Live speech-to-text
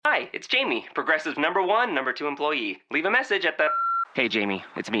Hi, it's Jamie, Progressive number 1, number 2 employee. Leave a message at the... Hey, Jamie,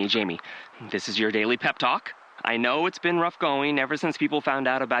 it's me, Jamie. This is your daily pep talk. I know it's been rough going ever since people found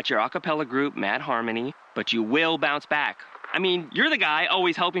out about your a cappella group, Mad Harmony, but you will bounce back. I mean, you're the guy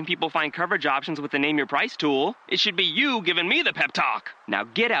always helping people find coverage options with the Name Your Price tool. It should be you giving me the pep talk. Now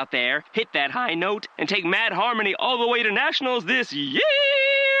get out there, hit that high note, and take Mad Harmony all the way to nationals this year!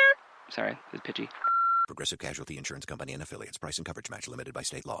 Sorry, it's pitchy. Progressive Casualty Insurance Company and Affiliates. Price and coverage match limited by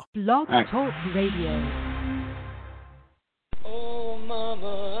state law. Blog Talk Radio. Oh,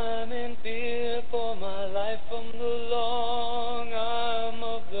 Mama, I'm in fear for my life from the long arm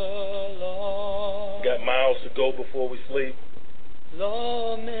of the law. Got miles to go before we sleep.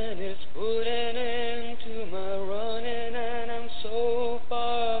 Lawman is putting an end to my running, and I'm so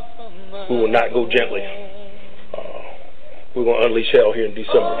far from my We will not go gently. We're going to unleash hell here in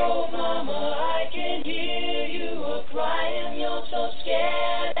December. Oh, Mama, I can hear you crying. You're so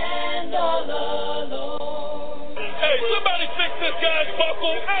scared and all alone. Hey, somebody fix this guy's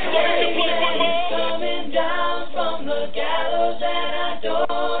buckle so he can play football. Coming down from the gallows, and I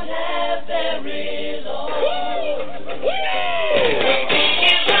don't have very long.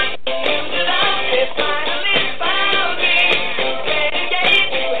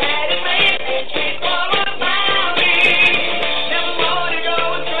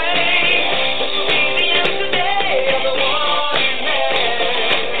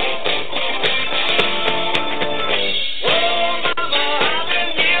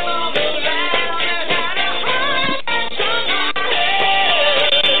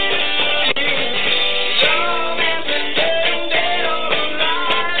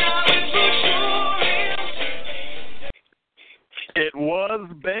 It was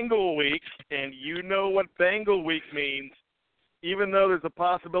Bengal Week, and you know what Bengal Week means. Even though there's a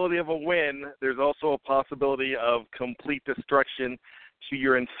possibility of a win, there's also a possibility of complete destruction to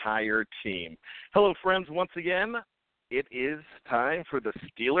your entire team. Hello, friends. Once again, it is time for the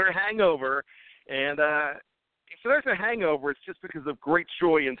Steeler Hangover. And if there's a hangover, it's just because of great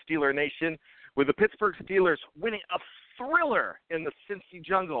joy in Steeler Nation, with the Pittsburgh Steelers winning a thriller in the Cincy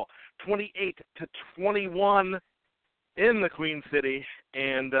Jungle, 28-21 in the Queen City.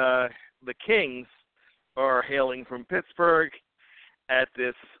 And the Kings are hailing from Pittsburgh at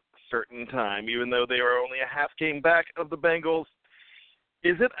this certain time, even though they are only a half game back of the Bengals.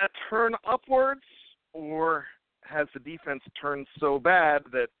 Is it a turn upwards, or has the defense turned so bad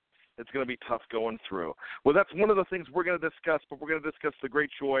that it's going to be tough going through? Well, that's one of the things we're going to discuss, but we're going to discuss the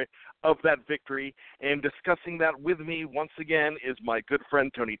great joy of that victory. And discussing that with me once again is my good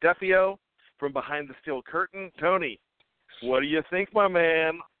friend Tony Defio from Behind the Steel Curtain. Tony, what do you think, my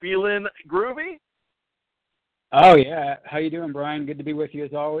man? Feeling groovy? Oh, yeah. How you doing, Brian? Good to be with you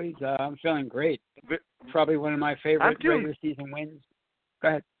as always. I'm feeling great. Probably one of my favorite regular season wins. Go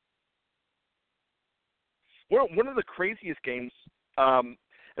ahead. Well, one of the craziest games and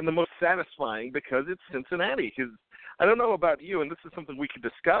the most satisfying, because it's Cincinnati. Because I don't know about you, and this is something we could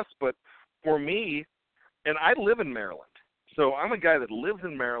discuss, but for me, and I live in Maryland, so I'm a guy that lives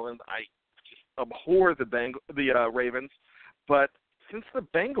in Maryland. I just abhor the Ravens, but since the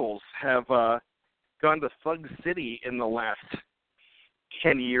Bengals have gone to Thug City in the last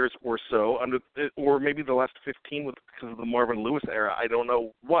 10 years or so, or maybe the last 15 because of the Marvin Lewis era, I don't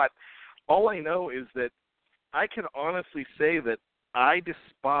know what. All I know is that I can honestly say that I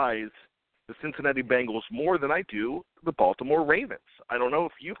despise the Cincinnati Bengals more than I do the Baltimore Ravens. I don't know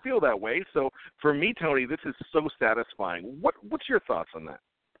if you feel that way. So for me, Tony, this is so satisfying. What's your thoughts on that?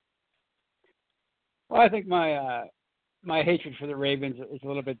 Well, I think my hatred for the Ravens is a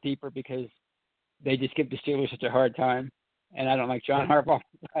little bit deeper because they just give the Steelers such a hard time, and I don't like John Harbaugh.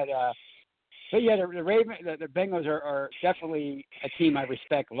 But yeah, the Bengals are definitely a team I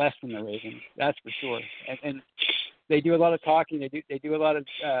respect less than the Ravens. That's for sure. And they do a lot of talking. They do a lot of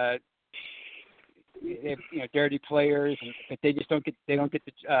dirty players, but they just don't get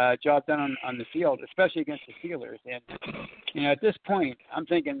the job done on the field, especially against the Steelers. And at this point, I'm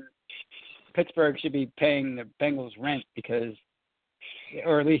thinking Pittsburgh should be paying the Bengals rent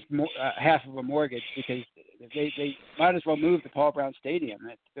or at least half of a mortgage, because they might as well move to Paul Brown Stadium.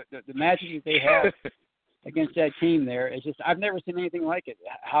 The magic that they have against that team there is just, I've never seen anything like it.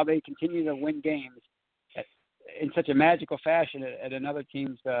 How they continue to win games in such a magical fashion at another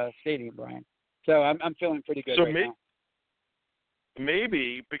team's stadium, Brian. So I'm feeling pretty good now.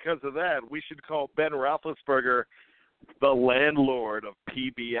 Maybe because of that, we should call Ben Roethlisberger the landlord of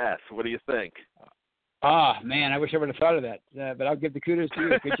PBS. What do you think? Man, I wish I would have thought of that. But I'll give the kudos to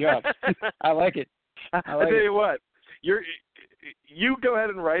you. Good job. I like it. I tell you what, you go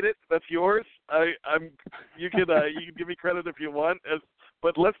ahead and write it. That's yours. You can give me credit if you want.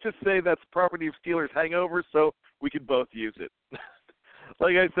 but let's just say that's property of Steelers hangover, so we could both use it.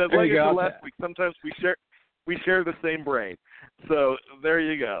 Like I said last week, sometimes we share the same brain. So there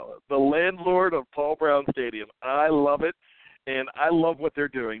you go. The landlord of Paul Brown Stadium. I love it, and I love what they're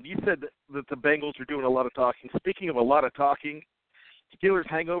doing. You said that the Bengals are doing a lot of talking. Speaking of a lot of talking, Steelers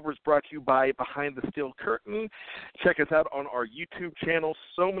Hangover is brought to you by Behind the Steel Curtain. Check us out on our YouTube channel.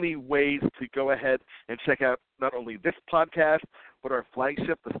 So many ways to go ahead and check out not only this podcast, but our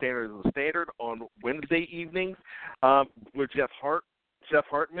flagship, The Standard is the Standard, on Wednesday evenings with Jeff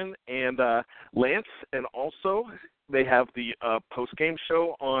Hartman and Lance. And also they have the post-game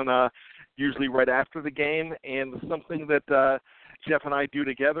show on usually right after the game, and something that Jeff and I do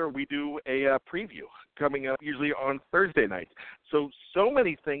together. We do a preview coming up usually on Thursday nights. So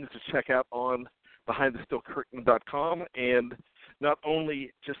many things to check out on BehindTheSteelCurtain.com, and not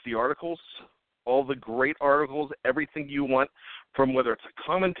only just the articles, all the great articles, everything you want, from whether it's a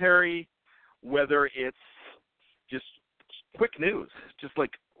commentary, whether it's just quick news, just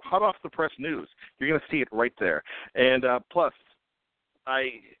like hot off the press news. You're going to see it right there. And plus,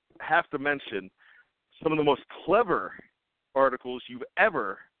 I have to mention some of the most clever articles you've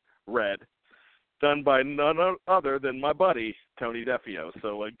ever read, done by none other than my buddy, Tony Defio.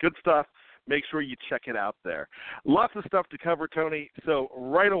 So good stuff. Make sure you check it out there. Lots of stuff to cover, Tony. So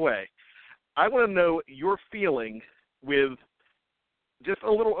right away, I want to know your feeling with just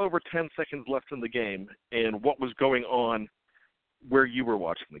a little over 10 seconds left in the game and what was going on where you were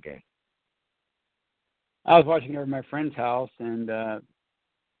watching the game. I was watching it at my friend's house, and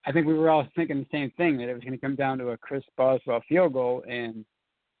I think we were all thinking the same thing, that it was going to come down to a Chris Boswell field goal. And,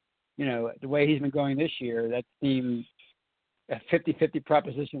 you know, the way he's been going this year, that seemed a 50-50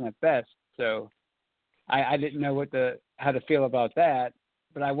 proposition at best. So I didn't know how to feel about that.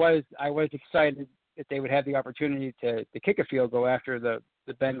 But I was excited that they would have the opportunity to kick a field goal after the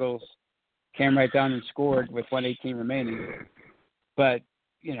Bengals came right down and scored with 1:18 remaining. But,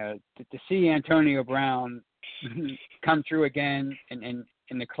 you know, to see Antonio Brown come through again and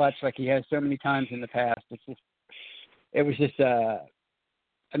in the clutch like he has so many times in the past, it was just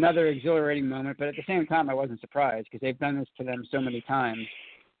another exhilarating moment. But at the same time, I wasn't surprised because they've done this to them so many times.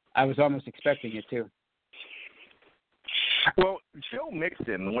 I was almost expecting it too. Well, Joe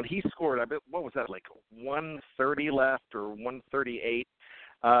Mixon, when he scored, what was that, like 1:30 left or 1:38? It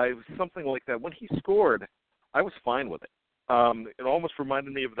was something like that. When he scored, I was fine with it. It almost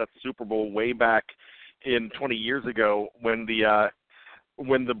reminded me of that Super Bowl way back in 20 years ago when the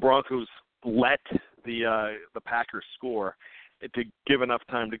Broncos let the Packers score to give enough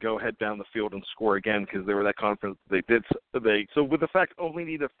time to go head down the field and score again because they were that confident they did. So with the fact only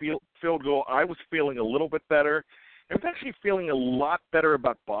need a field goal, I was feeling a little bit better. I was actually feeling a lot better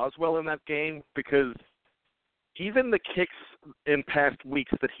about Boswell in that game because even the kicks in past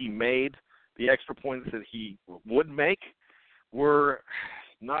weeks that he made, the extra points that he would make, were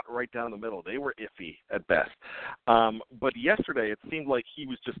not right down the middle. They were iffy at best. But yesterday it seemed like he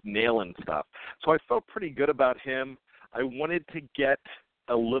was just nailing stuff. So I felt pretty good about him. I wanted to get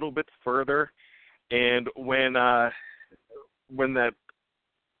a little bit further, and when that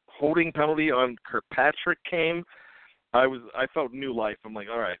holding penalty on Kirkpatrick came, I felt new life. I'm like,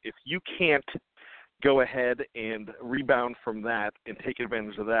 all right, if you can't go ahead and rebound from that and take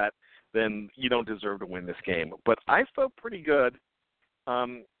advantage of that, then you don't deserve to win this game. But I felt pretty good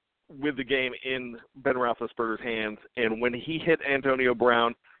with the game in Ben Roethlisberger's hands. And when he hit Antonio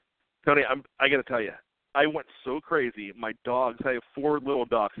Brown, Tony, I got to tell you, I went so crazy. My dogs, I have 4 little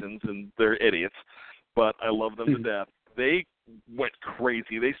dachshunds, and they're idiots, but I love them to death. They went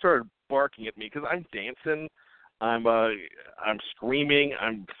crazy. They started barking at me because I'm dancing. I'm screaming.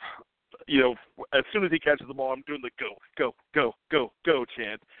 As soon as he catches the ball, I'm doing the go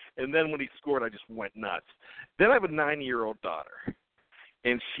chant. And then when he scored, I just went nuts. Then I have a 9-year-old daughter,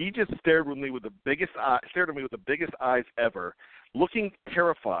 and she just stared at me with the biggest eyes ever, looking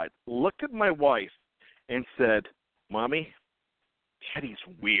terrified. Looked at my wife and said, "Mommy, Teddy's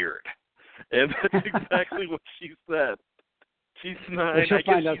weird." And that's exactly what she said. She's 9. Well, she'll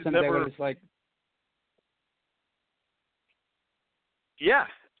find out someday what it's like. Yeah,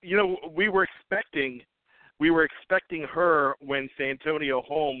 we were expecting her when Santonio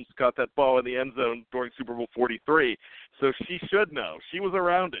Holmes got that ball in the end zone during Super Bowl 43. So she should know. She was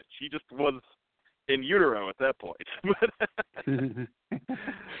around it. She just was in utero at that point.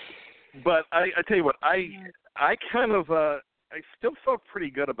 But I tell you what, I kind of I still felt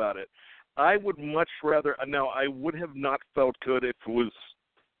pretty good about it. I would much rather. Now, I would have not felt good if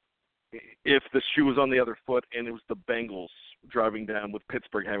the shoe was on the other foot and it was the Bengals driving down with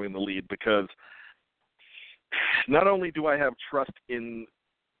Pittsburgh having the lead, because not only do I have trust in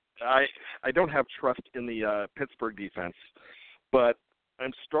I don't have trust in the Pittsburgh defense, but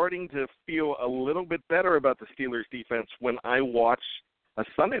I'm starting to feel a little bit better about the Steelers defense when I watch a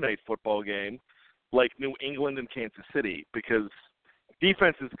Sunday night football game like New England and Kansas City, because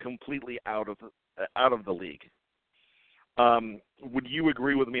defense is completely out of the league. Would you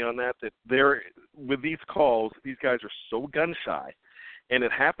agree with me on that? That with these calls, these guys are so gun shy, and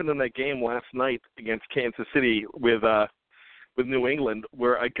it happened in that game last night against Kansas City with New England,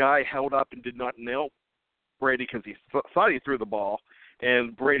 where a guy held up and did not nail Brady because he thought he threw the ball,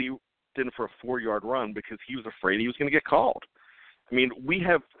 and Brady did it for a 4-yard run because he was afraid he was going to get called. I mean,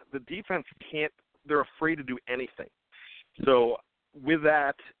 the defense they're afraid to do anything. So with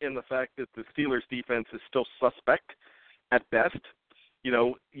that and the fact that the Steelers defense is still suspect at best,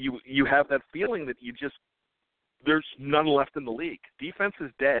 you have that feeling that there's none left in the league. Defense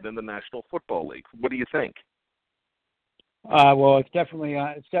is dead in the National Football League. What do you think? Well, it's definitely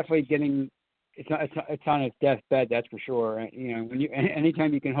getting it's on its deathbed. That's for sure.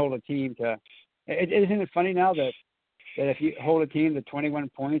 Anytime you can hold a team to, isn't it funny now that if you hold a team to 21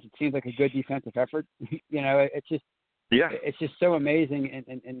 points, it seems like a good defensive effort. It's just it's just so amazing.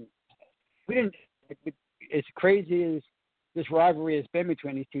 And we didn't, as crazy as this rivalry has been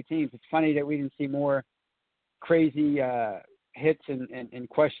between these two teams, it's funny that we didn't see more crazy hits and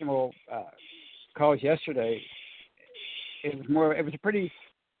questionable calls yesterday. It was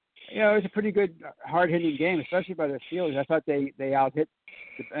a pretty good hard-hitting game, especially by the Steelers. I thought they out-hit.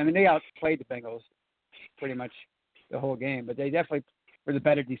 They outplayed the Bengals pretty much the whole game, but they definitely were the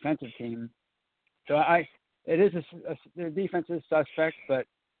better defensive team. So their defense is suspect, but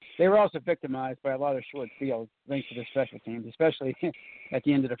they were also victimized by a lot of short fields thanks to the special teams, especially at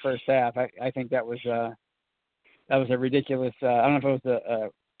the end of the first half. I think that was a ridiculous. I don't know if it was a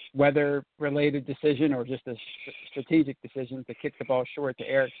weather-related decision or just a strategic decision to kick the ball short to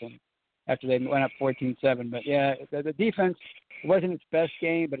Erickson after they went up 14-7. But yeah, the defense wasn't its best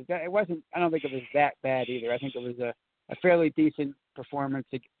game, but it wasn't. I don't think it was that bad either. I think it was a fairly decent performance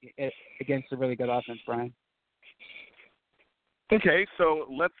against a really good offense, Brian. Okay, so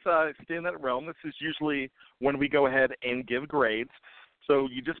let's stay in that realm. This is usually when we go ahead and give grades. So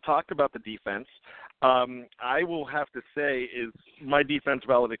you just talked about the defense. I will have to say is my defense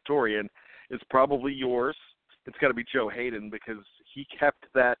valedictorian is probably yours. It's got to be Joe Hayden because he kept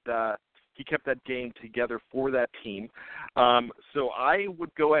that game together for that team. So I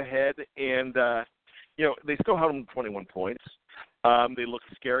would go ahead and they still held them 21 points. They looked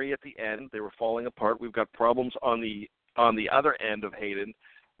scary at the end. They were falling apart. We've got problems on the other end of Hayden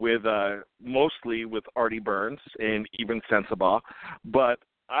with mostly with Artie Burns and even Sensabaugh, but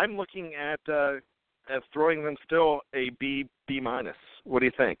I'm looking at throwing them still a B minus. What do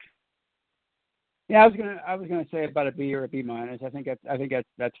you think? Yeah, I was gonna say about a B or a B minus. I think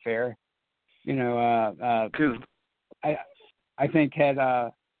that's fair. Because I think had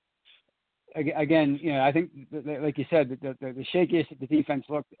again, I think like you said, the shakiest the defense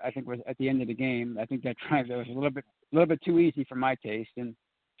looked, I think, was at the end of the game. I think that drive that was a little bit too easy for my taste, and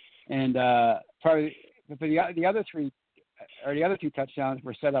probably for the other two touchdowns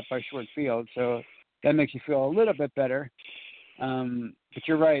were set up by short field, so that makes you feel a little bit better. But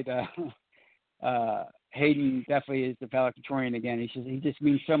you're right. Hayden definitely is the valedictorian again. He just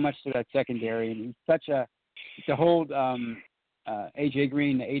means so much to that secondary, and he's to hold AJ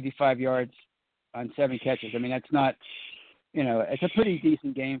Green to 85 yards on 7 catches. I mean, that's not, it's a pretty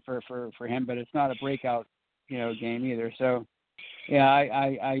decent game for him, but it's not a breakout, game either. So, yeah,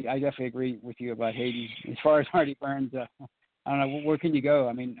 I definitely agree with you about Hayden. As far as Artie Burns, I don't know, where can you go?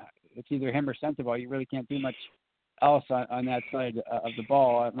 I mean, it's either him or Sensabaugh. You really can't do much else on that side of the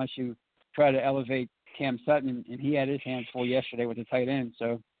ball unless you try to elevate Cam Sutton, and he had his hands full yesterday with the tight end.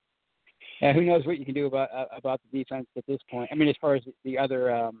 So, yeah, who knows what you can do about the defense at this point? I mean, as far as the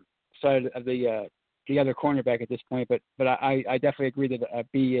other side of the other cornerback at this point, but I definitely agree that a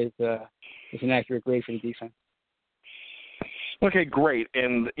B is an accurate grade for the defense. Okay, great.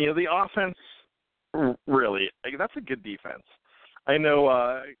 And the offense, really, that's a good defense. I know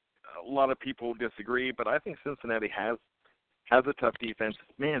a lot of people disagree, but I think Cincinnati has a tough defense.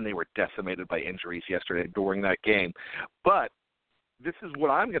 Man, they were decimated by injuries yesterday during that game. But this is what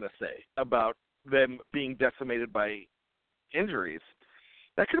I'm going to say about them being decimated by injuries.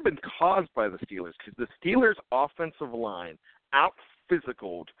 That could have been caused by the Steelers because the Steelers' offensive line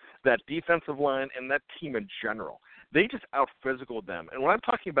out-physicaled that defensive line and that team in general. They just out-physicaled them. And when I'm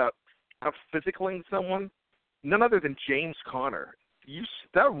talking about out-physicaling someone, none other than James Conner.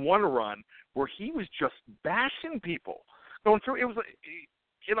 That one run where he was just bashing people going through,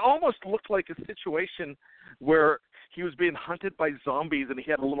 it it almost looked like a situation where he was being hunted by zombies and he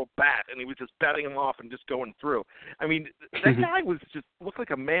had a little bat and he was just batting them off and just going through. I mean, that guy looked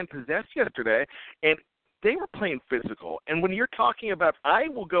like a man possessed yesterday, and they were playing physical. And when you're talking about, I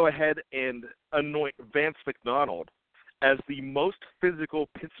will go ahead and anoint Vance McDonald as the most physical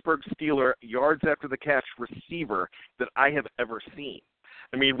Pittsburgh Steeler yards after the catch receiver that I have ever seen.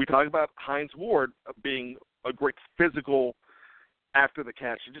 I mean, we talk about Hines Ward being a great physical after the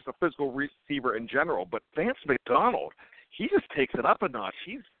catch, just a physical receiver in general, but Vance McDonald, he just takes it up a notch.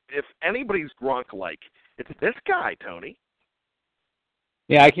 If anybody's Gronk-like, it's this guy, Tony.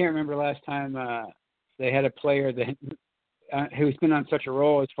 Yeah, I can't remember last time they had a player that who's been on such a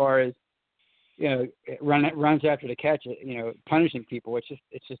roll as far as, you know, runs after the catch, you know, punishing people. It's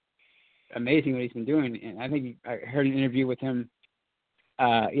just amazing what he's been doing. And I think I heard an interview with him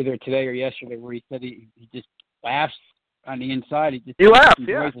either today or yesterday where he said he just laughs on the inside. He laughs,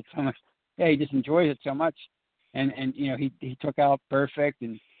 enjoys it so much. Yeah, he just enjoys it so much. And you know, he took out perfect,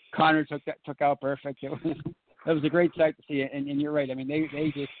 and Connor took out perfect. It was a great sight to see. And you're right. I mean,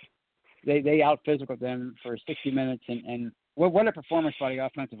 they out physical them for 60 minutes, and what a performance by the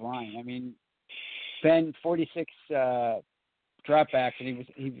offensive line. I mean, Ben, 46 dropbacks, and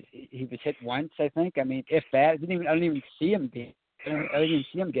he was hit once, I think. I mean, if that, I didn't even see him get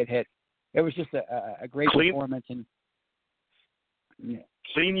hit. It was just a great performance. And yeah.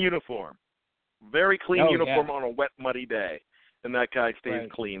 Clean uniform, very clean uniform on a wet, muddy day, and that guy stays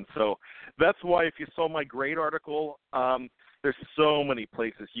clean. So that's why, if you saw my great article, there's so many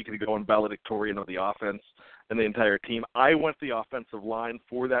places you could go in valedictorian of the offense and the entire team. I went the offensive line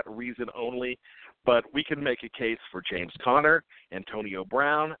for that reason only, but we can make a case for James Conner, Antonio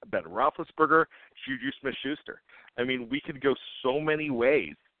Brown, Ben Roethlisberger, Juju Smith-Schuster. I mean, we could go so many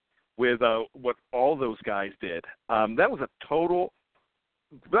ways with what all those guys did. That was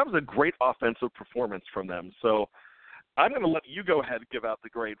a great offensive performance from them. So I'm going to let you go ahead and give out the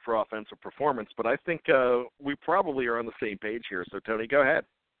grade for offensive performance, but I think we probably are on the same page here. So, Tony, go ahead.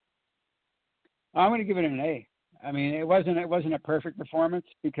 I'm going to give it an A. I mean, it wasn't a perfect performance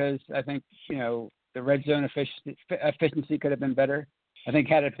because I think, you know, the red zone efficiency could have been better. I think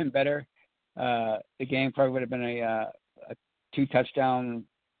had it been better, the game probably would have been a 2-touchdown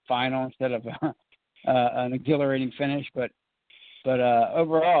final instead of an exhilarating finish. But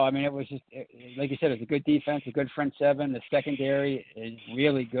overall, I mean, it was just, like you said, it's a good defense, a good front seven. The secondary is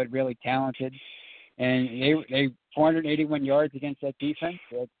really good, really talented. And they 481 yards against that defense.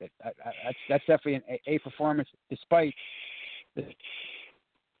 That's definitely an A performance, despite the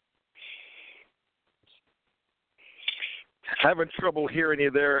having trouble hearing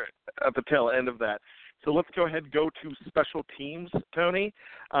you there at the tail end of that. So let's go ahead and go to special teams, Tony.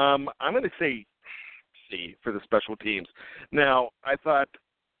 I'm going to say C for the special teams. Now, I thought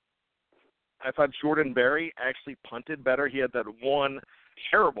Jordan Berry actually punted better. He had that one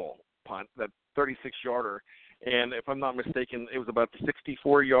terrible punt, that 36-yarder, and if I'm not mistaken, it was about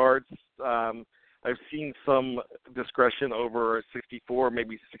 64 yards. I've seen some discretion over 64,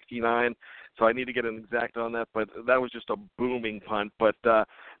 maybe 69, so I need to get an exact on that, but that was just a booming punt. But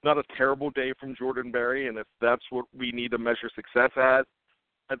not a terrible day from Jordan Berry, and if that's what we need to measure success as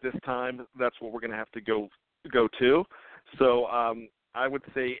at this time, that's what we're going to have to go to. So I would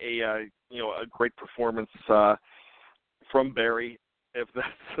say a great performance from Berry, if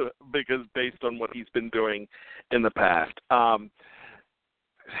that's because based on what he's been doing in the past.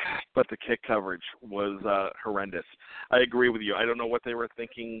 But the kick coverage was horrendous. I agree with you. I don't know what they were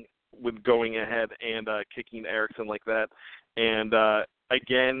thinking with going ahead and kicking Erickson like that. And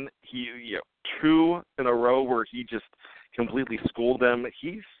again, he 2 in a row where he just completely schooled them.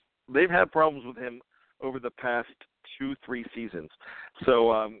 They've had problems with him over the past 2-3 seasons.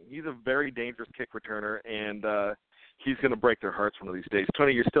 So he's a very dangerous kick returner, and he's going to break their hearts one of these days.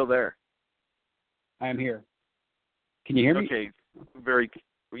 Tony, you're still there. I am here. Can you hear me? Okay,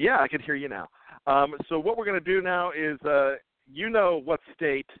 yeah, I can hear you now. So what we're going to do now is, you know what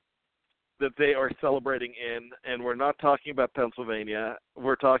state that they are celebrating in, and we're not talking about Pennsylvania.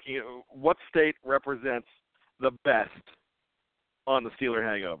 We're talking what state represents the best on the Steeler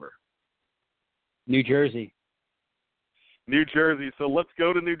hangover. New Jersey. New Jersey. So let's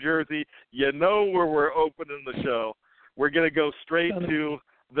go to New Jersey. You know where we're opening the show. We're going to go straight to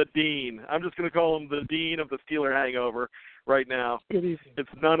the Dean. I'm just going to call him the Dean of the Steeler hangover right now. Good evening. It's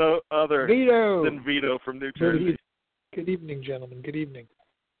none other than Vito from New Jersey. Good evening, gentlemen. Good evening.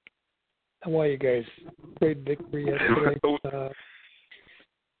 How are you guys? Great victory yesterday.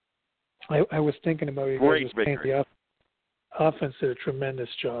 I was thinking about you guys. The offense did a tremendous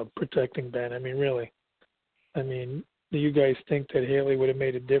job protecting Ben. I mean, really. I mean, do you guys think that Haley would have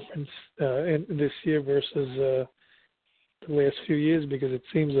made a difference in this year versus the last few years? Because it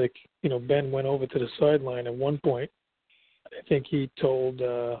seems like, Ben went over to the sideline at one point. I think he told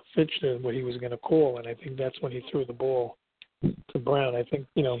Fitchner what he was going to call, and I think that's when he threw the ball to Brown. I think,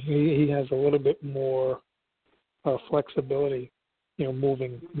 he has a little bit more flexibility,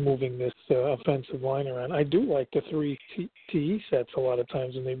 moving this offensive line around. I do like the 3 TE sets a lot of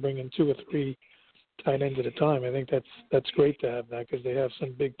times when they bring in 2 or 3 tight ends at a time. I think that's great to have that because they have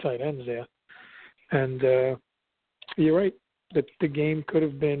some big tight ends there. And you're right, the game could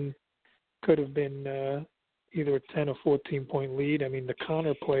have been either a 10 or 14-point lead. I mean, the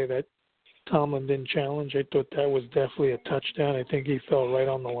Connor play that Tomlin didn't challenge, I thought that was definitely a touchdown. I think he fell right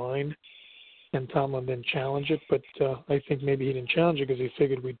on the line, and Tomlin didn't challenge it. But I think maybe he didn't challenge it because he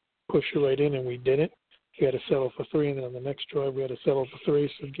figured we'd push it right in, and we didn't. We had to settle for 3, and then on the next drive we had to settle for 3,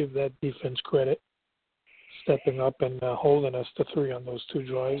 so give that defense credit, stepping up and holding us to 3 on those 2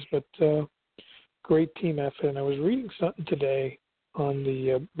 drives. But great team effort. And I was reading something today on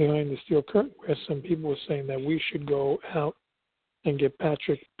the Behind the Steel Curtain where some people were saying that we should go out and get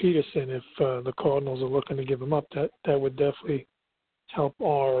Patrick Peterson if the Cardinals are looking to give him up. That would definitely help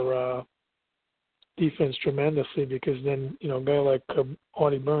our defense tremendously, because then, a guy like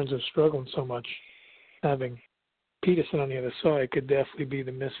Artie Burns is struggling so much. Having Peterson on the other side could definitely be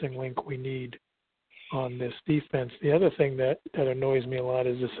the missing link we need on this defense. The other thing that annoys me a lot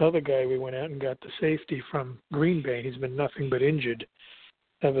is this other guy we went out and got the safety from Green Bay. He's been nothing but injured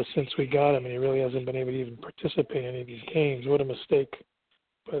ever since we got him, and he really hasn't been able to even participate in any of these games. What a mistake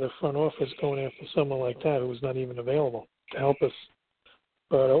by the front office going after someone like that who was not even available to help us.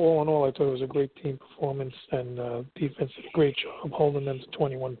 But all in all, I thought it was a great team performance, and defense did a great job holding them to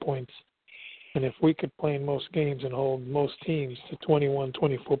 21 points. And if we could play in most games and hold most teams to 21,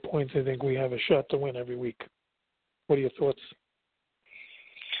 24 points, I think we have a shot to win every week. What are your thoughts?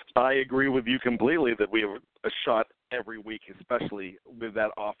 I agree with you completely that we have a shot every week, especially with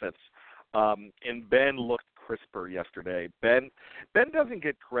that offense. And Ben looked crisper yesterday. Ben doesn't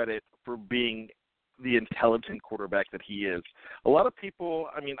get credit for being the intelligent quarterback that he is. A lot of people,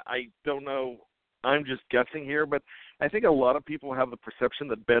 I don't know, I'm just guessing here, but I think a lot of people have the perception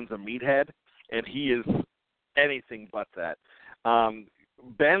that Ben's a meathead, and he is anything but that.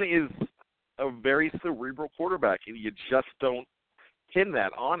 Ben is a very cerebral quarterback, and you just don't pin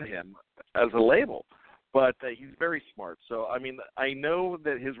that on him as a label. But he's very smart. So, I know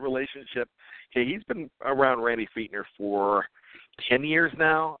that his relationship, he's been around Randy Fichtner for 10 years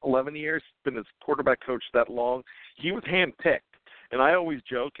now, 11 years, been his quarterback coach that long. He was handpicked. And I always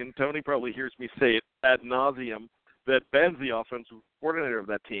joke, and Tony probably hears me say it ad nauseum, that Ben's the offensive coordinator of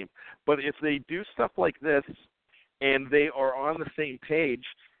that team. But if they do stuff like this and they are on the same page,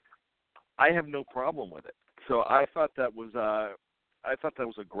 I have no problem with it. So I thought that was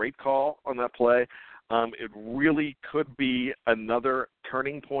a great call on that play. It really could be another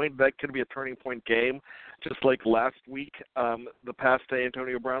turning point. That could be a turning point game, just like last week. The past day,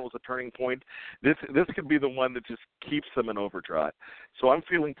 Antonio Brown was a turning point. This could be the one that just keeps them in overdrive. So I'm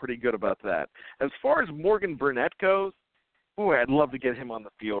feeling pretty good about that. As far as Morgan Burnett goes, boy, I'd love to get him on the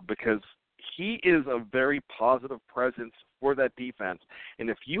field because he is a very positive presence for that defense. And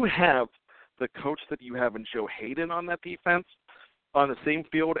if you have the coach that you have in Joe Hayden on that defense on the same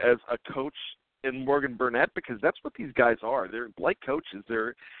field as a coach in Morgan Burnett, because that's what these guys are. They're like coaches.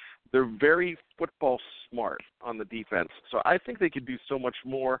 They're very football smart on the defense. So I think they could do so much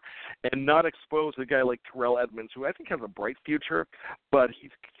more and not expose a guy like Terrell Edmonds, who I think has a bright future, but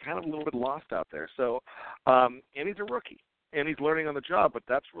he's kind of a little bit lost out there. So, and he's a rookie, and he's learning on the job, but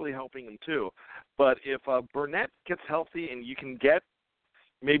that's really helping him too. But if Burnett gets healthy and you can get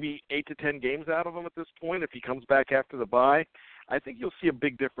maybe 8 to 10 games out of him at this point, if he comes back after the bye, I think you'll see a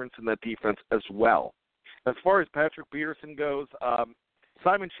big difference in that defense as well. As far as Patrick Peterson goes,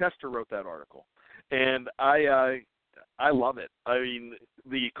 Simon Chester wrote that article, and I love it.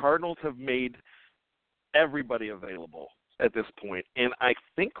 The Cardinals have made everybody available at this point, and I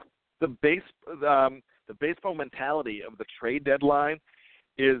think the baseball mentality of the trade deadline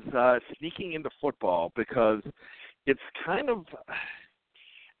is sneaking into football, because it's kind of,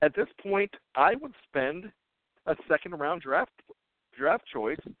 at this point, I would spend a second-round draft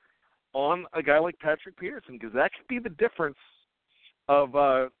choice on a guy like Patrick Peterson, because that could be the difference of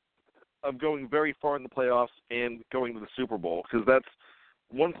going very far in the playoffs and going to the Super Bowl, because that's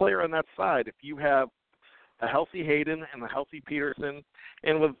one player on that side. If you have a healthy Hayden and a healthy Peterson,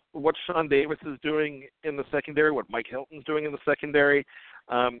 and with what Sean Davis is doing in the secondary, what Mike Hilton's doing in the secondary,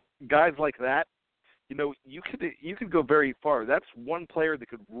 guys like that, you could go very far. That's one player that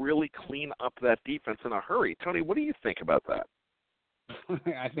could really clean up that defense in a hurry. Tony, what do you think about that?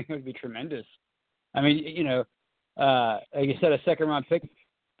 I think it would be tremendous. I mean, like you said, a second-round pick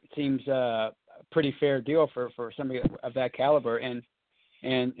seems a pretty fair deal for somebody of that caliber, and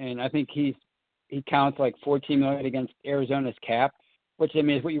I think he counts like $14 million against Arizona's cap, which I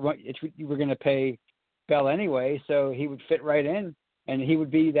mean is what you want. It's what you were going to pay Bell anyway, so he would fit right in, and he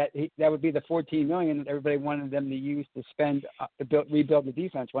would be that would be the $14 million that everybody wanted them to use to spend to rebuild the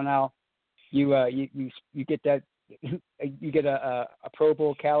defense. Well, now you get that you get a Pro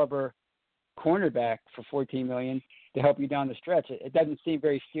Bowl caliber cornerback for $14 million to help you down the stretch. It doesn't seem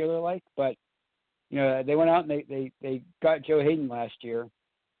very Steeler-like, but they went out and they got Joe Hayden last year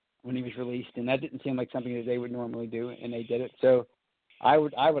when he was released, and that didn't seem like something that they would normally do, and they did it. So I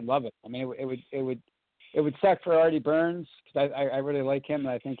would love it. I mean, it would suck for Artie Burns because I really like him, and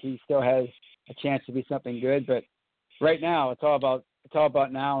I think he still has a chance to be something good. But right now, it's all about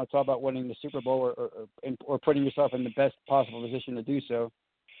now. It's all about winning the Super Bowl or putting yourself in the best possible position to do so.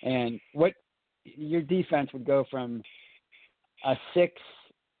 And what your defense would go from a 6,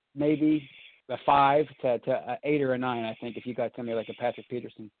 maybe a 5 to a 8 or a 9, I think, if you got somebody like a Patrick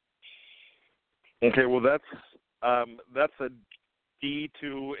Peterson. Okay, well that's a D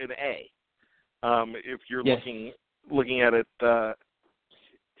to an A. If you're yes. looking at it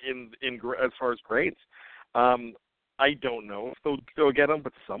in as far as grades, I don't know if they'll go get him,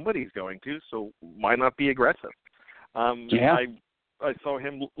 but somebody's going to. So why not be aggressive? Yeah. I saw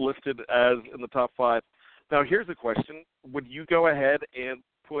him listed as in the top 5. Now here's a question: would you go ahead and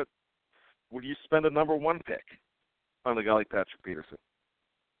would you spend a number 1 pick on a guy like Patrick Peterson?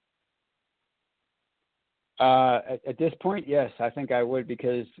 At this point, yes, I think I would,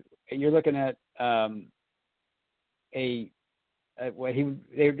 because you're looking at they're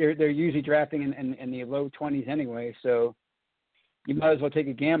usually drafting in the low 20s anyway, so you might as well take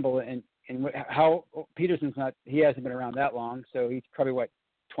a gamble. And how Peterson's he hasn't been around that long, so he's probably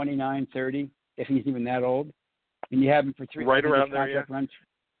 29, 30, if he's even that old. And you have him for 3 right around there, yeah. Runs,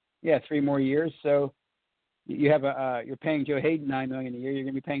 3 more years. So you have you're paying Joe Hayden $9 million a year. You're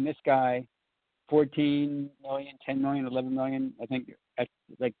going to be paying this guy $14 million, $10 million, $11 million. I think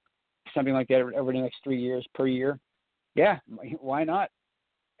like something like that over the next 3 years per year. Yeah, why not?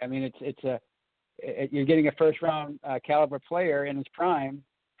 I mean, you're getting a first-round caliber player in his prime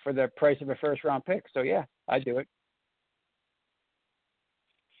for the price of a first-round pick. So yeah, I'd do it.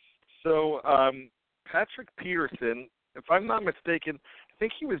 So Patrick Peterson, if I'm not mistaken, I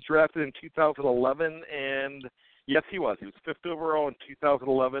think he was drafted in 2011, and yes, he was. He was 5th overall in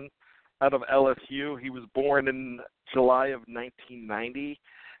 2011 out of LSU. He was born in July of 1990,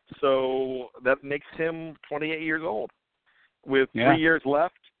 so that makes him 28 years old. With 3 years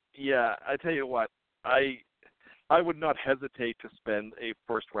left, yeah, I tell you what, I would not hesitate to spend a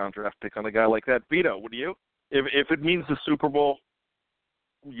first-round draft pick on a guy like that. Vito, would you? If it means the Super Bowl,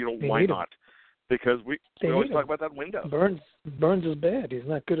 why not? Because we always talk about that window. Burns is bad. He's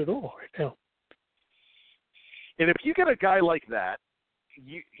not good at all right now. And if you get a guy like that,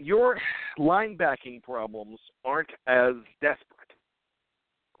 your linebacking problems aren't as desperate.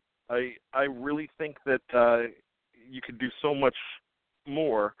 I really think that you could do so much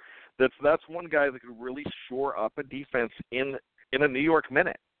more. That's one guy that could really shore up a defense in a New York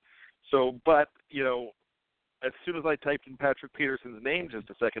minute. So, but as soon as I typed in Patrick Peterson's name just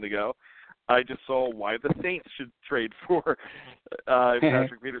a second ago, I just saw why the Saints should trade for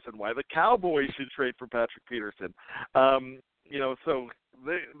Patrick Peterson, why the Cowboys should trade for Patrick Peterson. So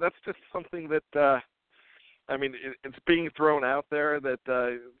that's just something that, it's being thrown out there that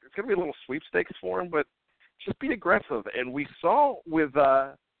it's going to be a little sweepstakes for him, but just be aggressive. And we saw with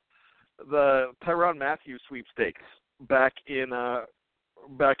the Tyrann Mathieu sweepstakes back in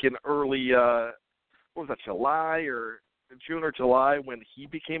early, what was that, July or June or July when he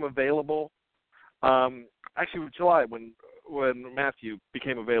became available. Actually, it was July when Mathieu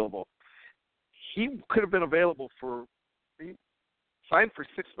became available. He could have been available he signed for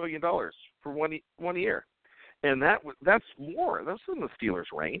 $6 million for 1 year, and that's more. That's in the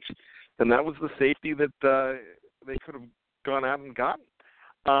Steelers' range, and that was the safety that they could have gone out and gotten.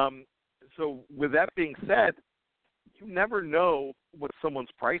 So with that being said, you never know what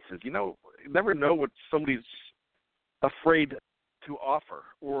someone's price is. You never know what somebody's afraid to offer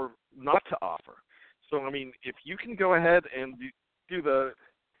or not to offer. So, if you can go ahead and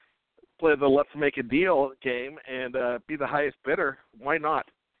play the let's make a deal game and be the highest bidder, why not?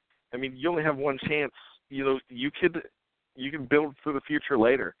 You only have one chance. You can build for the future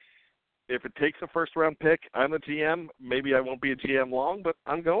later. If it takes a first-round pick, I'm a GM. Maybe I won't be a GM long, but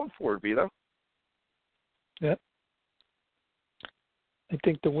I'm going for it, Vito. Yep. I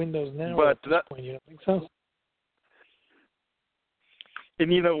think the window's now. But at this point, you don't think so?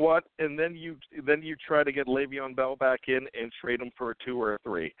 And you know what? And then you try to get Le'Veon Bell back in and trade him for a 2 or a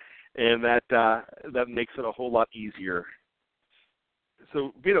 3, and that makes it a whole lot easier.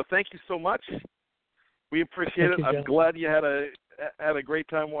 So Vito, thank you so much. We appreciate it. I'm glad you had a great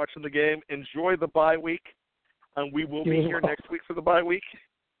time watching the game. Enjoy the bye week, and we will be here next week for the bye week.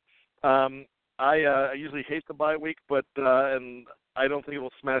 I usually hate the bye week, but and I don't think it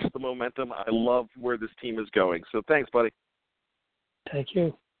will smash the momentum. I love where this team is going. So thanks, buddy. Thank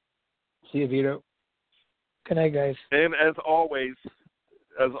you. See you, Vito. Good night, guys. And as always,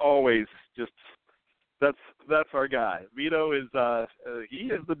 just that's our guy. Vito is he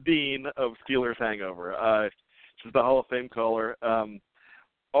is the dean of Steelers hangover. Just the Hall of Fame caller.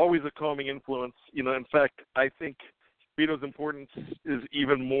 Always a calming influence. You know, in fact, I think Vito's importance is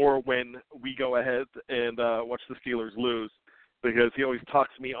even more when we go ahead and watch the Steelers lose, because he always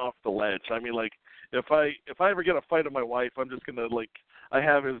talks me off the ledge. I mean, like, if I ever get a fight with my wife, I'm just gonna, like, I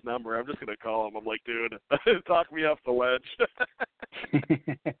have his number. I'm just gonna call him. I'm like, dude, talk me off the ledge.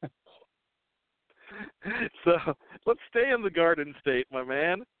 So let's stay in the Garden State, my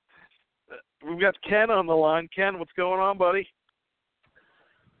man. We've got Ken on the line. Ken, what's going on, buddy?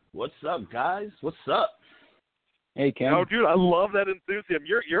 What's up, guys? What's up? Hey, Ken. Oh, dude, I love that enthusiasm.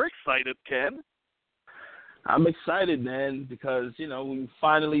 You're excited, Ken. I'm excited, man, because, you know, we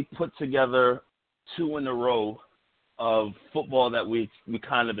finally put together 2 in a row of football that we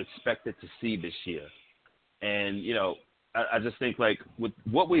kind of expected to see this year. And, you know, I just think, like, with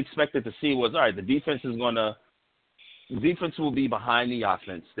what we expected to see was, all right, the defense will be behind the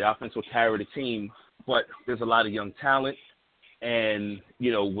offense. The offense will carry the team, but there's a lot of young talent. And,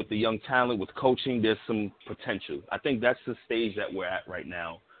 you know, with the young talent, with coaching, there's some potential. I think that's the stage that we're at right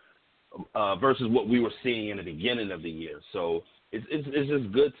now versus what we were seeing in the beginning of the year. So it's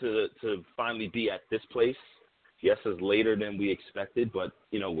just good to finally be at this place. Yes, it's later than we expected, but,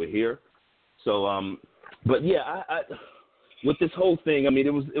 you know, we're here. So, but, yeah, I with this whole thing, I mean,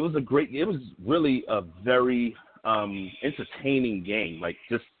 it was really a very entertaining game. Like,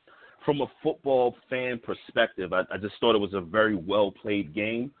 just from a football fan perspective, I just thought it was a very well-played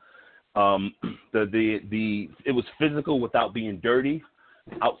game. It was physical without being dirty.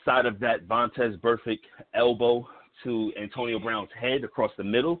 Outside of that Vontaze Burfict elbow to Antonio Brown's head across the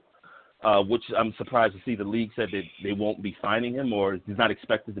middle, which I'm surprised to see the league said that they won't be fining him, or he's not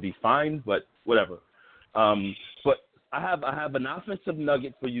expected to be fined, but whatever. But I have an offensive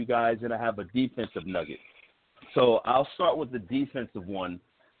nugget for you guys, and I have a defensive nugget. So I'll start with the defensive one.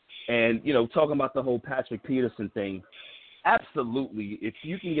 And, you know, talking about the whole Patrick Peterson thing, absolutely, if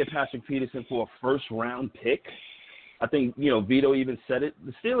you can get Patrick Peterson for a first-round pick, I think, you know, Vito even said it,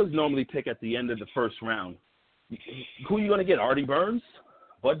 the Steelers normally pick at the end of the first round. Who are you going to get, Artie Burns?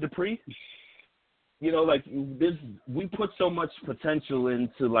 Bud Dupree? You know, like, we put so much potential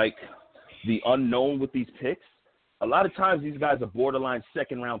into, like, the unknown with these picks. A lot of times these guys are borderline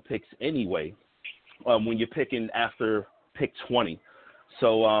second-round picks anyway when you're picking after pick 20.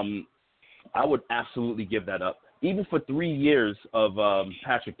 So I would absolutely give that up. Even for 3 years of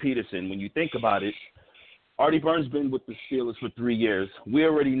Patrick Peterson, when you think about it, Artie Burns been with the Steelers for 3 years. We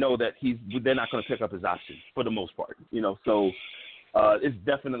already know that they're not going to pick up his option for the most part. You know, so it's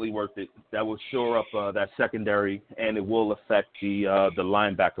definitely worth it. That will shore up that secondary, and it will affect the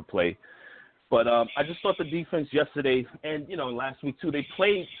linebacker play. But I just thought the defense yesterday, and you know, last week too, they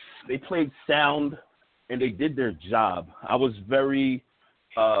played sound and they did their job. I was very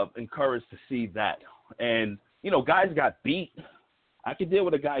encouraged to see that. And you know, guys got beat. I could deal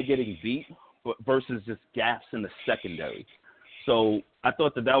with a guy getting beat, but versus just gaps in the secondary. So I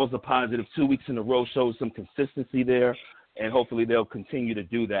thought that was a positive. 2 weeks in a row shows some consistency there, and hopefully they'll continue to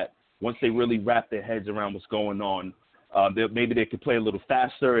do that once they really wrap their heads around what's going on. Maybe they could play a little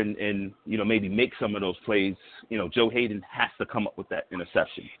faster and you know, maybe make some of those plays. You know, Joe Hayden has to come up with that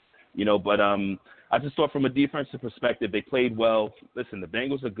interception. You know, but I just thought from a defensive perspective, they played well. Listen, the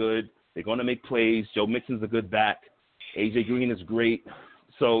Bengals are good. They're going to make plays. Joe Mixon's a good back. A.J. Green is great.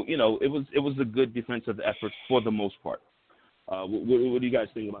 So, you know, it was a good defensive effort for the most part. What do you guys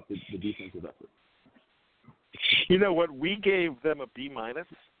think about the defensive effort? You know what? We gave them a B-,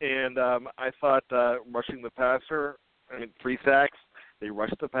 and I thought rushing the passer, 3 sacks. They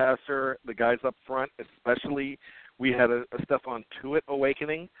rushed the passer. The guys up front, especially, we had a Stephon Tuitt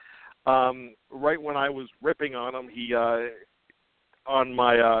awakening. Right when I was ripping on him, he on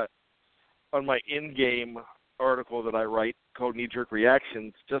my in-game article that I write called Knee Jerk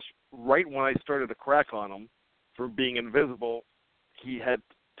Reactions, just right when I started to crack on him for being invisible, he had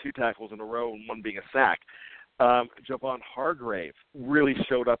 2 tackles in a row and 1 being a sack. Javon Hargrave really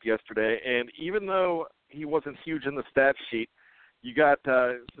showed up yesterday, and even though he wasn't huge in the stat sheet, you got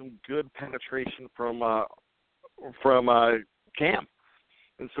some good penetration from Cam.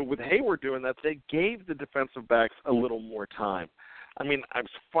 And so with Hayward doing that, they gave the defensive backs a little more time. I mean, I'm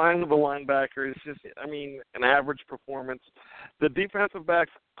fine with the linebacker. It's just, an average performance. The defensive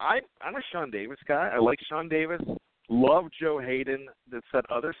backs, I'm a Sean Davis guy. I like Sean Davis. Love Joe Hayden. That's that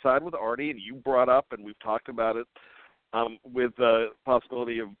other side with Artie, and you brought up, and we've talked about it, with the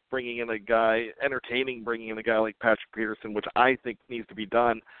possibility of bringing in a guy like Patrick Peterson, which I think needs to be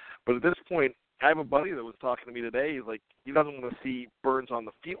done. But at this point, I have a buddy that was talking to me today. He's like, he doesn't want to see Burns on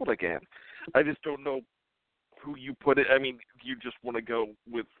the field again. I just don't know who you put it. Do you just want to go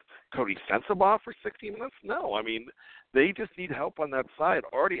with Cody Sensabaugh for 60 minutes? No. They just need help on that side.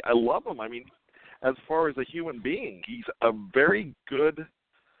 Artie, I love him. As far as a human being, he's a very good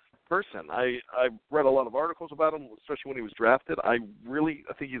person. I've read a lot of articles about him, especially when he was drafted. I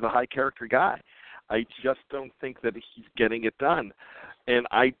think he's a high character guy. I just don't think that he's getting it done, and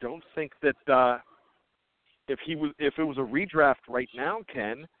I don't think that if it was a redraft right now,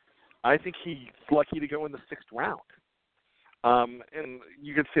 Ken, I think he's lucky to go in the 6th round. And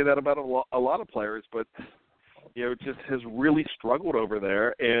you could say that about a lot of players, but just has really struggled over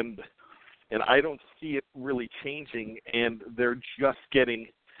there, and I don't see it really changing. And they're just getting,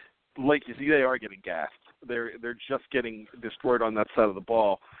 like you see, they are getting gassed. They're just getting destroyed on that side of the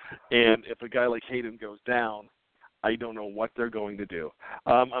ball. And if a guy like Hayden goes down, I don't know what they're going to do.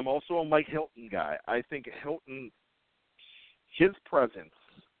 I'm also a Mike Hilton guy. I think Hilton, his presence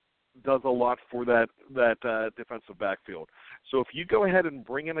does a lot for that defensive backfield. So if you go ahead and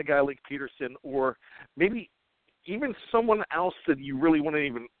bring in a guy like Peterson, or maybe even someone else that you really want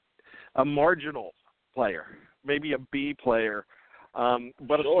to a marginal player, maybe a B player,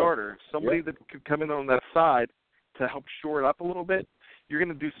 but a starter, somebody that could come in on that side to help shore it up a little bit, you're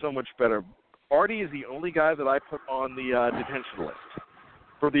going to do so much better. Artie is the only guy that I put on the detention list.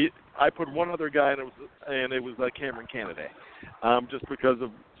 I put one other guy, and it was Cameron Canaday, just because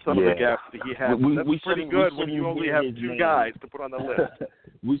of some of the gaps that he had. That's pretty good when you only have 2 guys to put on the list.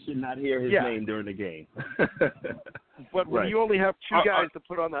 We should not hear his name during the game. But when you only have 2 guys to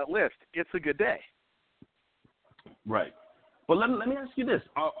put on that list, it's a good day. Right. But let me ask you this.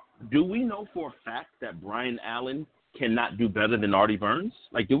 Do we know for a fact that Brian Allen cannot do better than Artie Burns?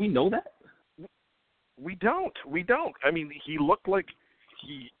 Do we know that? We don't. He looked like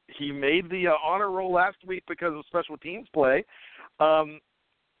he made the honor roll last week because of special teams play.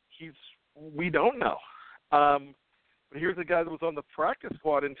 We don't know. But here's a guy that was on the practice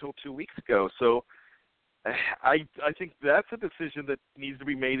squad until 2 weeks ago. So I think that's a decision that needs to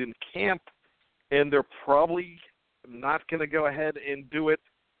be made in camp, and they're probably not going to go ahead and do it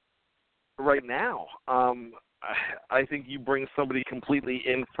right now. I think you bring somebody completely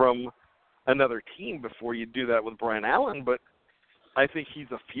in from another team before you do that with Brian Allen, but I think he's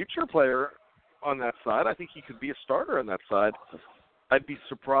a future player on that side. I think he could be a starter on that side. I'd be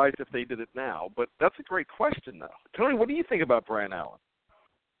surprised if they did it now, but that's a great question, though. Tony, what do you think about Brian Allen?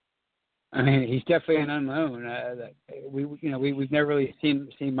 He's definitely an unknown. We've never really seen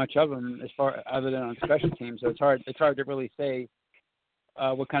much of him as far other than on special teams. So it's hard to really say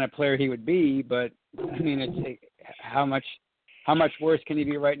what kind of player he would be. But it's how much worse can he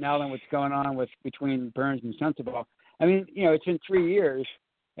be right now than what's going on between Burns and Sensabaugh? It's been 3 years,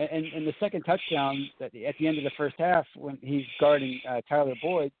 and the second touchdown at the end of the first half when he's guarding Tyler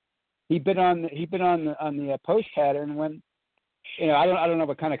Boyd, he bit on the post pattern when. I don't know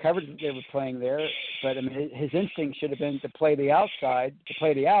what kind of coverage they were playing there, but his instinct should have been to play the outside, to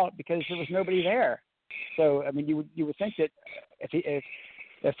play the out, because there was nobody there. So you would think that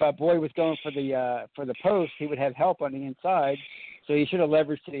if Boyd was going for the post, he would have help on the inside. So he should have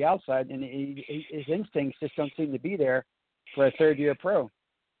leveraged to the outside, and his instincts just don't seem to be there for a third-year pro.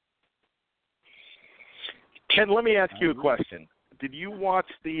 Ken, let me ask you a question. Did you watch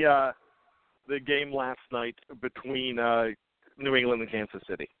the game last night between New England and Kansas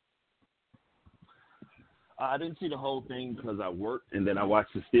City? I didn't see the whole thing because I worked, and then I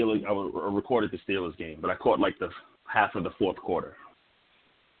watched the Steelers. I recorded the Steelers game, but I caught the half of the fourth quarter.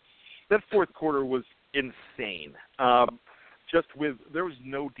 That fourth quarter was insane. There was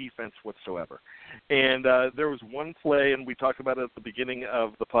no defense whatsoever. And there was one play, and we talked about it at the beginning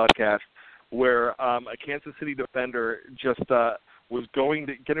of the podcast, where a Kansas City defender just was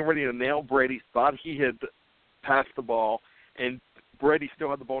getting ready to nail Brady, thought he had passed the ball, and Brady still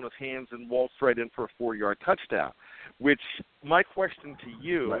had the ball in his hands and waltzed right in for a 4-yard touchdown, which my question to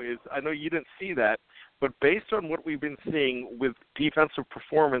you is, I know you didn't see that, but based on what we've been seeing with defensive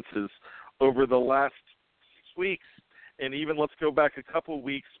performances over the last weeks, and even let's go back a couple of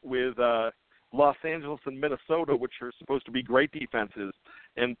weeks with Los Angeles and Minnesota, which are supposed to be great defenses,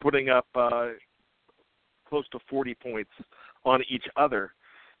 and putting up close to 40 points on each other.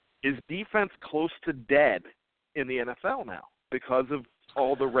 Is defense close to dead in the NFL now because of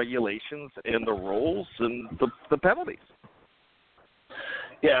all the regulations and the rules and the penalties?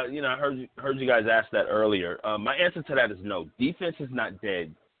 Yeah, I heard you guys ask that earlier. My answer to that is no. Defense is not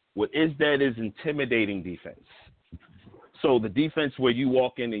dead. What is dead is intimidating defense. So the defense where you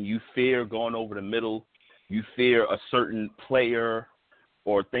walk in and you fear going over the middle, you fear a certain player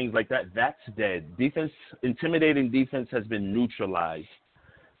or things like that, that's dead. Intimidating defense has been neutralized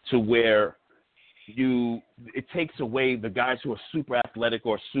to where it takes away the guys who are super athletic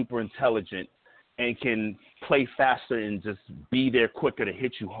or super intelligent and can play faster and just be there quicker to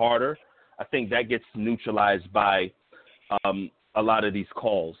hit you harder. I think that gets neutralized by a lot of these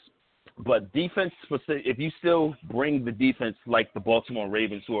calls. But defense, if you still bring the defense like the Baltimore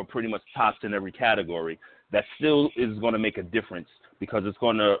Ravens, who are pretty much tops in every category, that still is going to make a difference because it's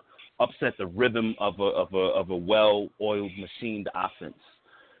going to upset the rhythm of a well-oiled, machined offense.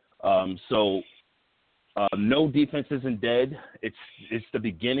 No, defense isn't dead. It's the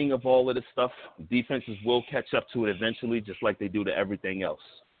beginning of all of this stuff. Defenses will catch up to it eventually, just like they do to everything else,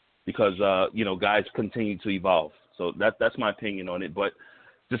 because guys continue to evolve. So that's my opinion on it. But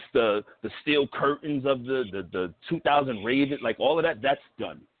just the steel curtains of the 2000 Ravens, like all of that, that's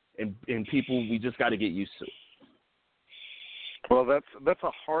done. And people, we just got to get used to. Well, that's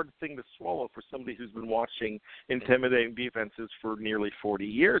a hard thing to swallow for somebody who's been watching intimidating defenses for nearly 40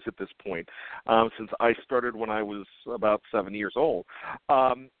 years at this point, since I started when I was about 7 years old.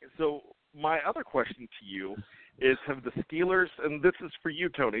 So my other question to you is, have the Steelers, and this is for you,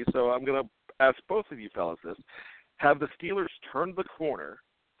 Tony, so I'm going to ask both of you fellas this, have the Steelers turned the corner,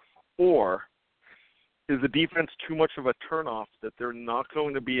 or is the defense too much of a turnoff that they're not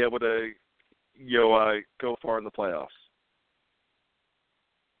going to be able to go far in the playoffs?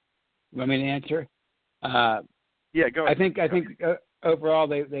 You want me to answer? Yeah, go ahead. I think overall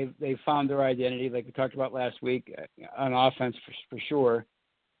they found their identity, like we talked about last week, on offense for sure,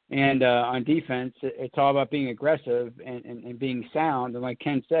 and on defense, it's all about being aggressive and being sound. And like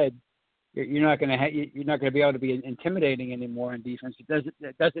Ken said, you're not going to be able to be intimidating anymore in defense.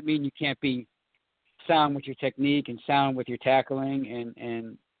 It doesn't mean you can't be sound with your technique and sound with your tackling,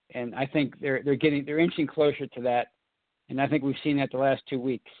 and I think they're inching closer to that, and I think we've seen that the last 2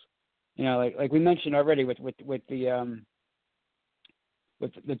 weeks. Like we mentioned already with the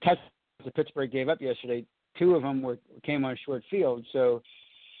touch that Pittsburgh gave up yesterday, 2 of them came on short field. So,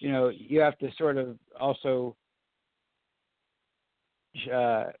 you have to sort of also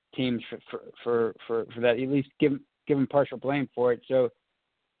teams for that, at least give them partial blame for it. So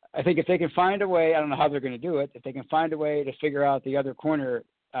I think if they can find a way, I don't know how they're going to do it, if they can find a way to figure out the other corner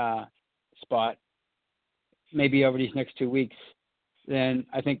spot, maybe over these next 2 weeks, then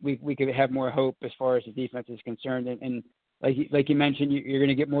I think we could have more hope as far as the defense is concerned. And like you mentioned, you're going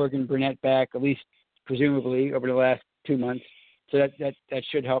to get Morgan Burnett back, at least presumably, over the last 2 months. So that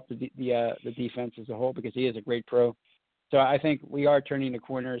should help the defense as a whole, because he is a great pro. So I think we are turning the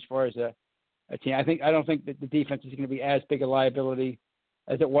corner as far as a team. I don't think that the defense is going to be as big a liability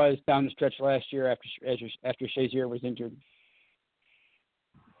as it was down the stretch last year after Shazier was injured.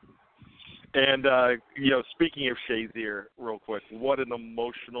 And, speaking of Shazier, real quick, what a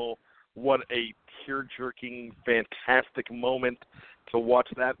tear-jerking, fantastic moment to watch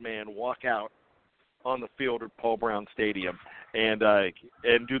that man walk out on the field at Paul Brown Stadium and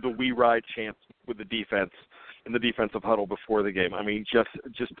do the "We Ride" chant with the defense in the defensive huddle before the game. I mean, just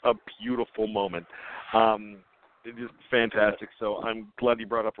a beautiful moment. Just fantastic. So I'm glad you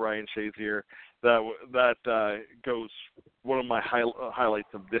brought up Ryan Shazier. That goes one of my highlights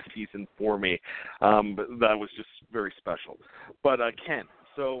of this season for me. But that was just very special. But Ken,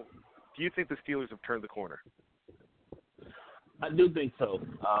 so do you think the Steelers have turned the corner? I do think so.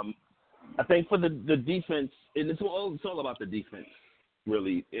 I think for the defense, and it's all about the defense,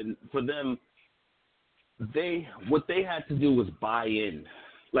 really. And for them, what they had to do was buy in.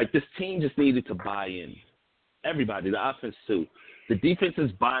 Like, this team just needed to buy in. Everybody, the offense too. The defense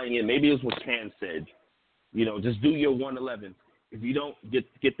is buying in. Maybe it was what Cam said. Just do your 111. If you don't get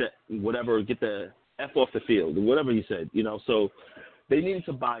the F off the field, or whatever he said. So they needed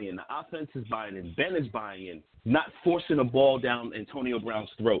to buy in. The offense is buying in. Ben is buying in, not forcing a ball down Antonio Brown's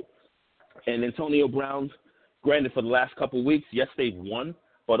throat. And Antonio Brown, granted, for the last couple of weeks, yes, they've won,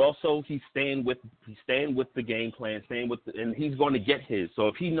 but also he's staying with the game plan, and he's going to get his. So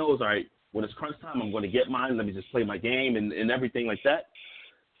if he knows, all right, when it's crunch time, I'm going to get mine. Let me just play my game and everything like that.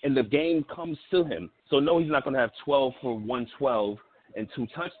 and the game comes to him. So, no, he's not going to have 12 for 112 and 2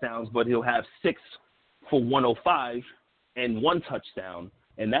 touchdowns, but he'll have 6 for 105 and 1 touchdown,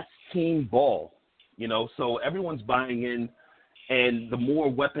 and that's team ball, you know. So everyone's buying in, and the more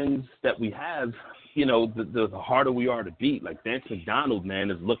weapons that we have, you know, the harder we are to beat. Like Vance McDonald, man,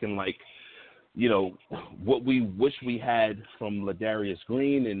 is looking like, you know, what we wish we had from Ladarius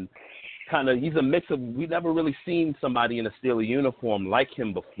Green, and kind of he's a mix of, we've never really seen somebody in a Steeler uniform like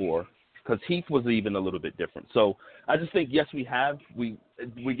him before, because Heath was even a little bit different. So I just think, yes,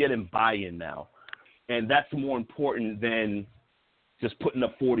 we're getting buy-in now, and that's more important than just putting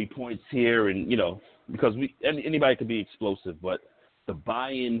up 40 points here, and, you know, because anybody could be explosive, but the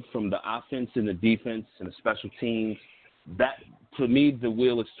buy-in from the offense and the defense and the special teams, that, to me, the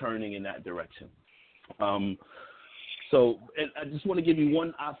wheel is turning in that direction. So, and I just want to give you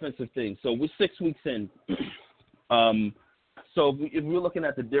one offensive thing. So we're 6 weeks in. So if we're looking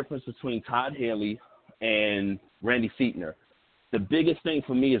at the difference between Todd Haley and Randy Fichtner, the biggest thing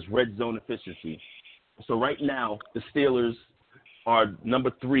for me is red zone efficiency. So right now, the Steelers are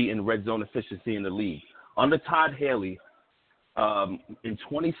number 3 in red zone efficiency in the league. Under Todd Haley, in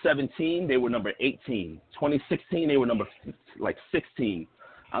 2017, they were number 18. 2016, they were number 16.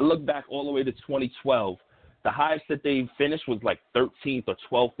 I look back all the way to 2012. The highest that they finished was like 13th or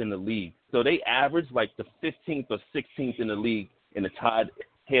 12th in the league. So they averaged like the 15th or 16th in the league in the Todd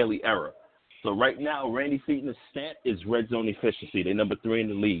Haley era. So right now, Randy Fichtner's stat is red zone efficiency. They're number 3 in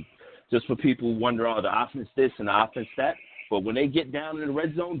the league. Just for people who wonder, oh, the offense this and the offense that. But when they get down in the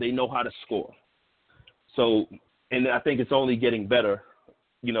red zone, they know how to score. So, and I think it's only getting better,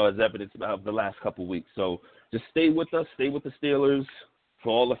 you know, as evidence of the last couple of weeks. So just stay with us, stay with the Steelers. For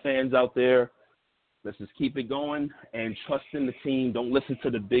all the fans out there, let's just keep it going and trust in the team. Don't listen to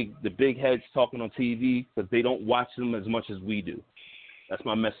the big heads talking on TV, because they don't watch them as much as we do. That's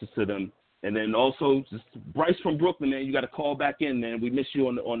my message to them. And then also, just Bryce from Brooklyn, man, you got to call back in, man. We miss you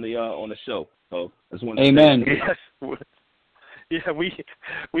on the show. So I just want to Amen. Yes. Yeah,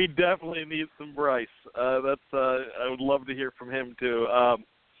 we definitely need some Bryce. I would love to hear from him too.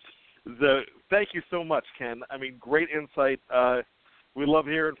 Thank you so much, Ken. I mean, great insight. We love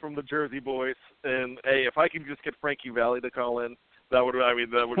hearing from the Jersey boys. And hey, if I can just get Frankie Valli to call in, that would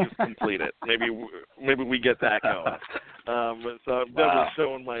just complete it. Maybe we get that going. So I'm definitely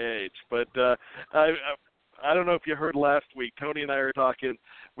showing my age. But I don't know if you heard last week. Tony and I were talking.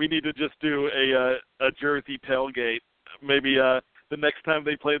 We need to just do a Jersey tailgate. Maybe the next time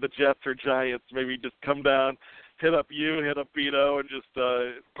they play the Jets or Giants, maybe just come down, hit up you, hit up Vito, and just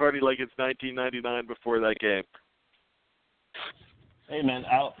party like it's 1999 before that game. Hey, man,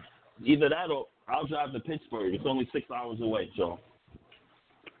 either that or I'll drive to Pittsburgh. It's only 6 hours away, so.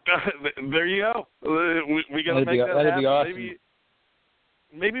 There you go. We got to make that happen. That'd be awesome.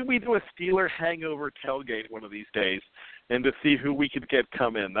 Maybe we do a Steeler hangover tailgate one of these days, and to see who we could get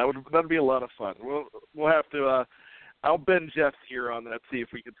come in. That'd be a lot of fun. We'll have to. I'll bend Jeff's ear on that, see if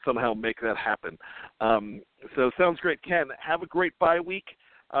we could somehow make that happen. So sounds great, Ken. Have a great bye week.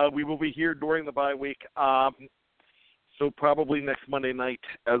 We will be here during the bye week, so probably next Monday night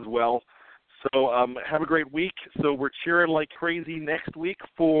as well. So have a great week. So we're cheering like crazy next week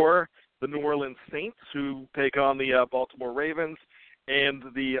for the New Orleans Saints, who take on the Baltimore Ravens, and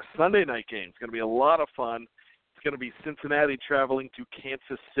the Sunday night game. It's going to be a lot of fun. It's going to be Cincinnati traveling to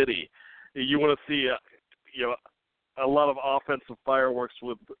Kansas City. You want to see a lot of offensive fireworks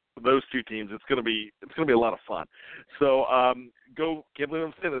with those two teams. It's going to be a lot of fun. So go, can't believe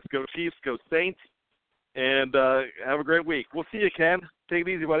I'm saying this. Go Chiefs, go Saints, and have a great week. We'll see you, Ken. Take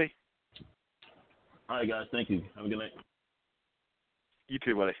it easy, buddy. All right, guys. Thank you. Have a good night. You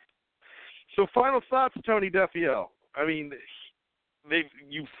too, buddy. So final thoughts, Tony Defeo. I mean,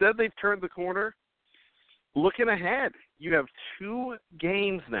 you've said they've turned the corner. Looking ahead, you have 2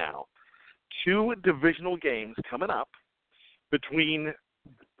 games now. 2 divisional games coming up between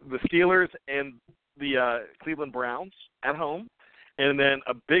the Steelers and the Cleveland Browns at home, and then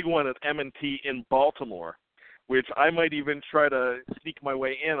a big one at M&T in Baltimore, which I might even try to sneak my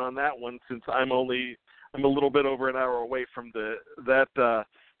way in on that one, since I'm a little bit over an hour away from that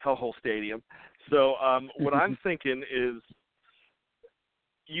hellhole stadium. So what I'm thinking is,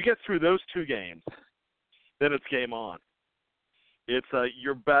 you get through those 2 games, then it's game on. It's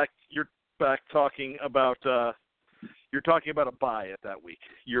you're back talking about a bye at that week.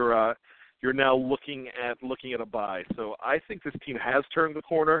 You're now looking at a bye. So I think this team has turned the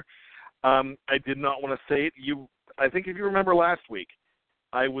corner. I did not want to say it. I think if you remember last week,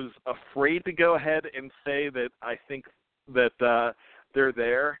 I was afraid to go ahead and say that I think that they're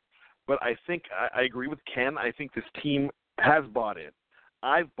there. But I think I agree with Ken. I think this team has bought in.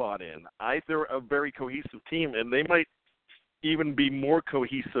 I've bought in. They're a very cohesive team, and they might even be more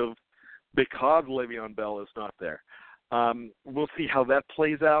cohesive because Le'Veon Bell is not there. We'll see how that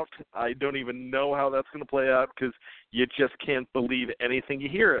plays out. I don't even know how that's going to play out because you just can't believe anything you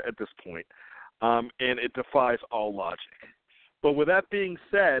hear at this point, and it defies all logic. But with that being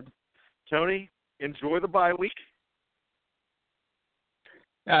said, Tony, enjoy the bye week.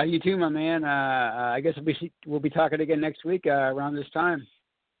 You too, my man. I guess we'll be talking again next week around this time.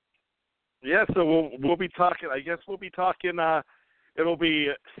 Yeah, so we'll be talking. I guess we'll be talking. It'll be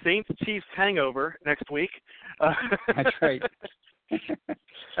Saints Chiefs hangover next week. That's right.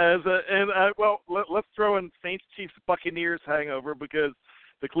 Let's throw in Saints Chiefs Buccaneers hangover because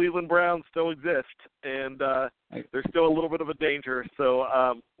the Cleveland Browns still exist and they're still a little bit of a danger.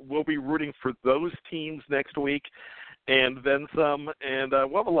 So we'll be rooting for those teams next week and then some. And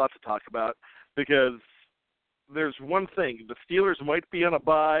we'll have a lot to talk about because there's one thing: the Steelers might be on a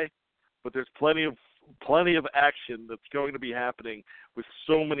bye, but there's plenty of action that's going to be happening with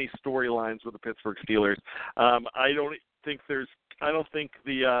so many storylines with the Pittsburgh Steelers. I don't think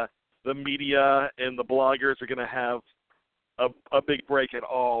the media and the bloggers are going to have a big break at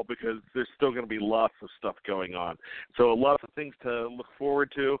all because there's still going to be lots of stuff going on. So lots of things to look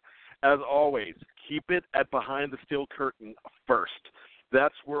forward to. As always, keep it at Behind the Steel Curtain first.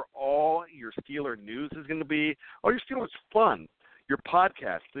 That's where all your Steeler news is going to be. All your Steelers fun. Your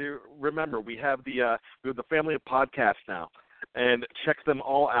podcast. Remember, we have the family of podcasts now, and check them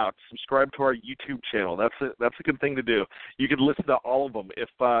all out. Subscribe to our YouTube channel. That's a good thing to do. You can listen to all of them if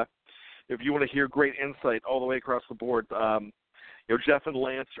you want to hear great insight all the way across the board. Jeff and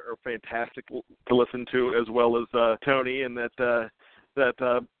Lance are fantastic to listen to, as well as Tony, and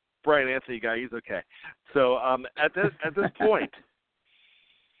that Brian Anthony guy. He's okay. So at this point,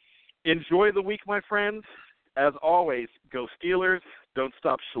 enjoy the week, my friends. As always, go Steelers, don't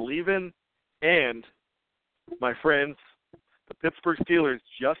stop believing, and, my friends, the Pittsburgh Steelers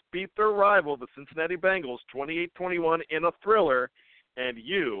just beat their rival, the Cincinnati Bengals, 28-21 in a thriller, and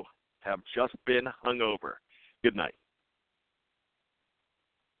you have just been hungover. Good night.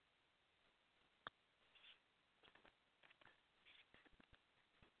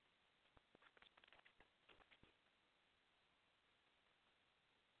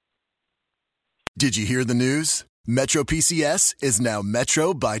 Did you hear the news? Metro PCS is now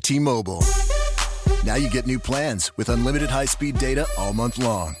Metro by T-Mobile. Now you get new plans with unlimited high-speed data all month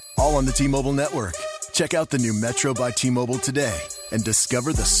long, all on the T-Mobile network. Check out the new Metro by T-Mobile today and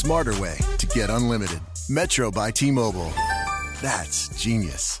discover the smarter way to get unlimited. Metro by T-Mobile. That's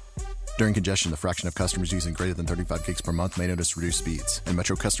genius. During congestion, the fraction of customers using greater than 35 gigs per month may notice reduced speeds, and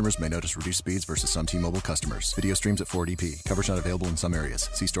Metro customers may notice reduced speeds versus some T-Mobile customers. Video streams at 480p. Coverage not available in some areas.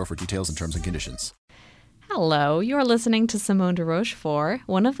 See store for details and terms and conditions. Hello, you're listening to Simone de Rochefort,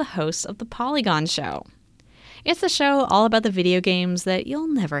 one of the hosts of The Polygon Show. It's a show all about the video games that you'll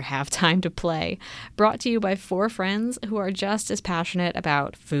never have time to play, brought to you by four friends who are just as passionate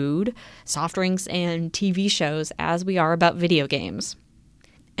about food, soft drinks, and TV shows as we are about video games.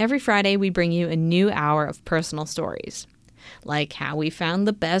 Every Friday, we bring you a new hour of personal stories, like how we found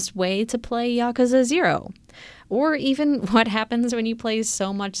the best way to play Yakuza 0, or even what happens when you play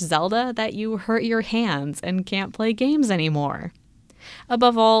so much Zelda that you hurt your hands and can't play games anymore.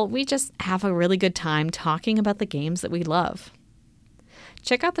 Above all, we just have a really good time talking about the games that we love.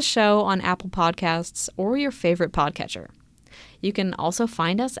 Check out the show on Apple Podcasts or your favorite podcatcher. You can also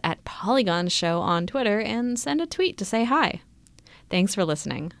find us at Polygon Show on Twitter and send a tweet to say hi. Thanks for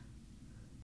listening.